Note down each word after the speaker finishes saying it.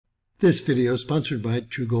This video is sponsored by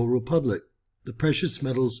True Gold Republic, the precious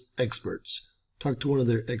metals experts. Talk to one of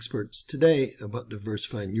their experts today about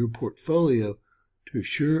diversifying your portfolio to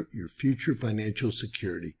assure your future financial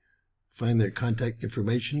security. Find their contact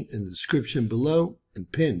information in the description below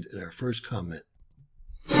and pinned in our first comment.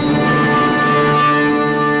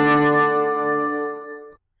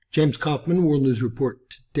 James Kaufman, World News Report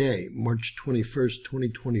today, March 21st,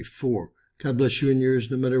 2024. God bless you and yours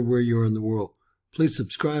no matter where you are in the world. Please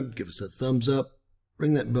subscribe, give us a thumbs up,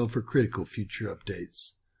 ring that bell for critical future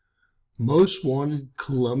updates. Most wanted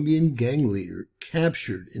Colombian gang leader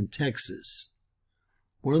captured in Texas.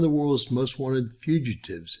 One of the world's most wanted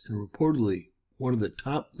fugitives and reportedly one of the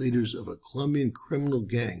top leaders of a Colombian criminal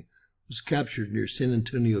gang was captured near San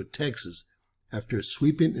Antonio, Texas after a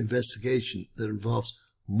sweeping investigation that involves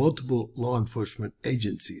multiple law enforcement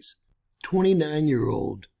agencies.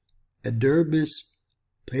 29-year-old Ederbis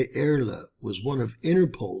Peerla was one of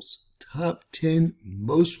Interpol's top 10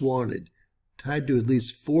 most wanted, tied to at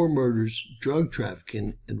least 4 murders, drug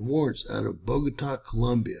trafficking, and warrants out of Bogota,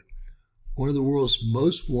 Colombia. One of the world's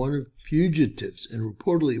most wanted fugitives and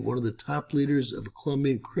reportedly one of the top leaders of a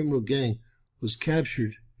Colombian criminal gang was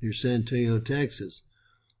captured near San Antonio, Texas.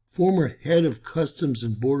 Former head of Customs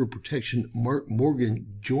and Border Protection Mark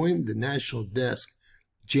Morgan joined the national desk,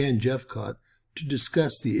 Jan Jeffcott, to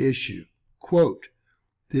discuss the issue. Quote,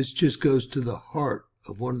 "This just goes to the heart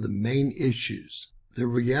of one of the main issues. The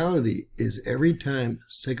reality is every time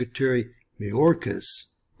Secretary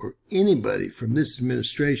Mayorkas or anybody from this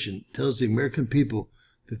administration tells the American people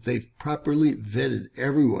that they've properly vetted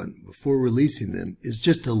everyone before releasing them is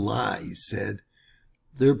just a lie," he said.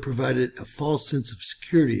 "They're provided a false sense of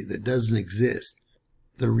security that doesn't exist.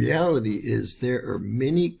 The reality is there are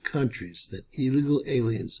many countries that illegal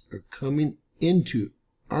aliens are coming into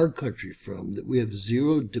our country from that we have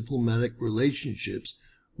zero diplomatic relationships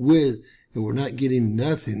with, and we're not getting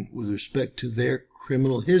nothing with respect to their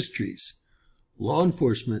criminal histories." Law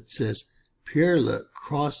enforcement says Peerla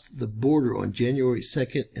crossed the border on January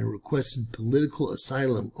 2nd and requested political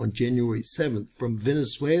asylum on January 7th from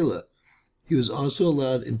Venezuela. He was also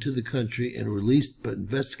allowed into the country and released, but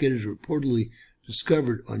investigators reportedly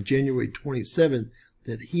discovered on January 27th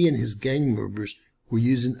that he and his gang members were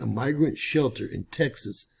using a migrant shelter in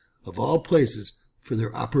Texas, of all places, for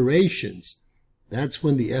their operations. That's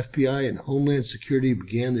when the FBI and Homeland Security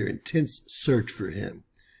began their intense search for him.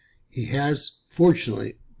 He has,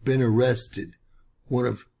 fortunately, been arrested, one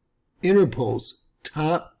of Interpol's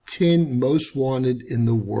top 10 most wanted in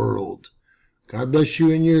the world. God bless you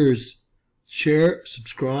and yours. Share,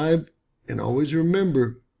 subscribe, and always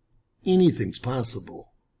remember, anything's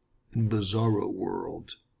possible in Bizarro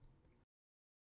World.